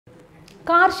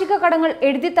കാർഷിക കടങ്ങൾ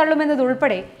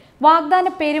എഴുതിത്തള്ളുമെന്നതുൾപ്പെടെ വാഗ്ദാന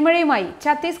പെരുമഴയുമായി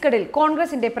ഛത്തീസ്ഗഡിൽ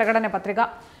കോൺഗ്രസിന്റെ പ്രകടന പത്രിക.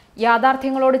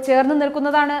 യാഥാർത്ഥ്യങ്ങളോട് ചേർന്ന്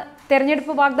നിൽക്കുന്നതാണ്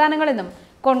തെരഞ്ഞെടുപ്പ് വാഗ്ദാനങ്ങളെന്നും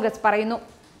കോൺഗ്രസ് പറയുന്നു.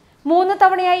 3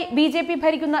 തവണയായി BJP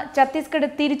ഭരിക്കുന്ന ഛത്തീസ്ഗഡ്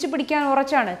തിരിച്ചുപിടിക്കാൻ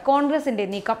ഉറച്ചാണ് കോൺഗ്രസിന്റെ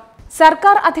നീക്കം.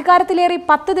 സർക്കാർ അധികാരത്തിലേറി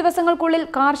 10 ദിവസങ്ങൾക്കുള്ളിൽ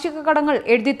കാർഷിക കടങ്ങൾ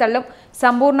എഴുതിത്തള്ളും,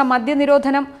 സമ്പൂർണ്ണ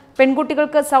മദ്യനിരോധനം,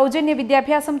 പെൺകുട്ടികൾക്ക് സൗജന്യ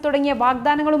വിദ്യാഭ്യാസം തുടങ്ങിയ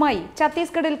വാഗ്ദാനങ്ങളുമായി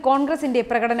ഛത്തീസ്ഗഡിൽ കോൺഗ്രസിന്റെ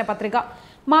പ്രകടന പത്രിക.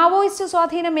 മാവോയിസ്റ്റ്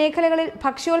സ്വാധീന മേഖലകളിൽ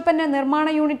ഭക്ഷ്യോൽപ്പന്ന നിർമ്മാണ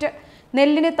യൂണിറ്റ്,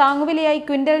 നെല്ലിന് താങ്ങുവിലയായി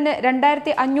ക്വിന്റലിന്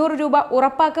 2500 രൂപ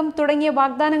ഉറപ്പാക്കും തുടങ്ങിയ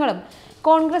വാഗ്ദാനങ്ങളും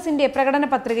കോൺഗ്രസിന്റെ പ്രകടന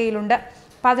പത്രികയിലുണ്ട്.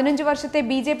 15 വർഷത്തെ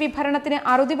BJP ഭരണത്തിന്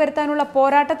അറുതി വരുത്താനുള്ള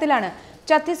പോരാട്ടത്തിലാണ്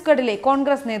ഛത്തീസ്ഗഡിലെ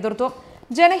കോൺഗ്രസ് നേതൃത്വം.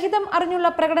 ജനഹിതം അറിഞ്ഞുള്ള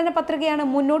പ്രകടന പത്രികയാണ്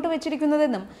മുന്നോട്ട്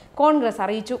വെച്ചിരിക്കുന്നതെന്നും കോൺഗ്രസ്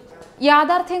അറിയിച്ചു.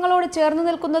 യാഥാർത്ഥ്യങ്ങളോട് ചേർന്ന്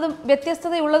നിൽക്കുന്നതും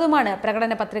വ്യത്യസ്തതയുള്ളതുമാണ്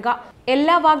പ്രകടന പത്രിക.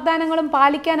 എല്ലാ വാഗ്ദാനങ്ങളും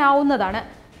പാലിക്കാനാവുന്നതാണ്.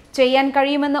 ചെയ്യാൻ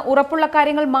കഴിയുമെന്ന് ഉറപ്പുള്ള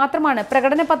കാര്യങ്ങൾ മാത്രമാണ്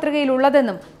പ്രകടന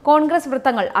പത്രികയിലുള്ളതെന്നും കോൺഗ്രസ്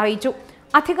വൃത്തങ്ങൾ അറിയിച്ചു.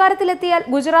 അധികാരത്തിലെത്തിയാൽ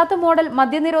ഗുജറാത്ത് മോഡൽ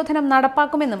മദ്യനിരോധനം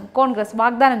നടപ്പാക്കുമെന്നും കോൺഗ്രസ്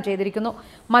വാഗ്ദാനം ചെയ്തിരിക്കുന്നു.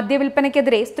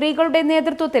 മദ്യവിൽപ്പനയ്ക്കെതിരെ സ്ത്രീകളുടെ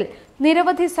നേതൃത്വത്തിൽ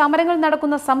നിരവധി സമരങ്ങൾ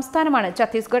നടക്കുന്ന സംസ്ഥാനമാണ്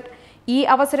ഛത്തീസ്ഗഡ്. ഈ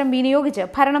അവസരം വിനിയോഗിച്ച്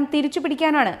ഭരണം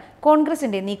തിരിച്ചുപിടിക്കാനാണ്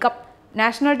കോൺഗ്രസിന്റെ നീക്കം.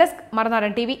 നാഷണൽ ഡെസ്ക്,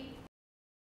 മറുനാടൻ TV.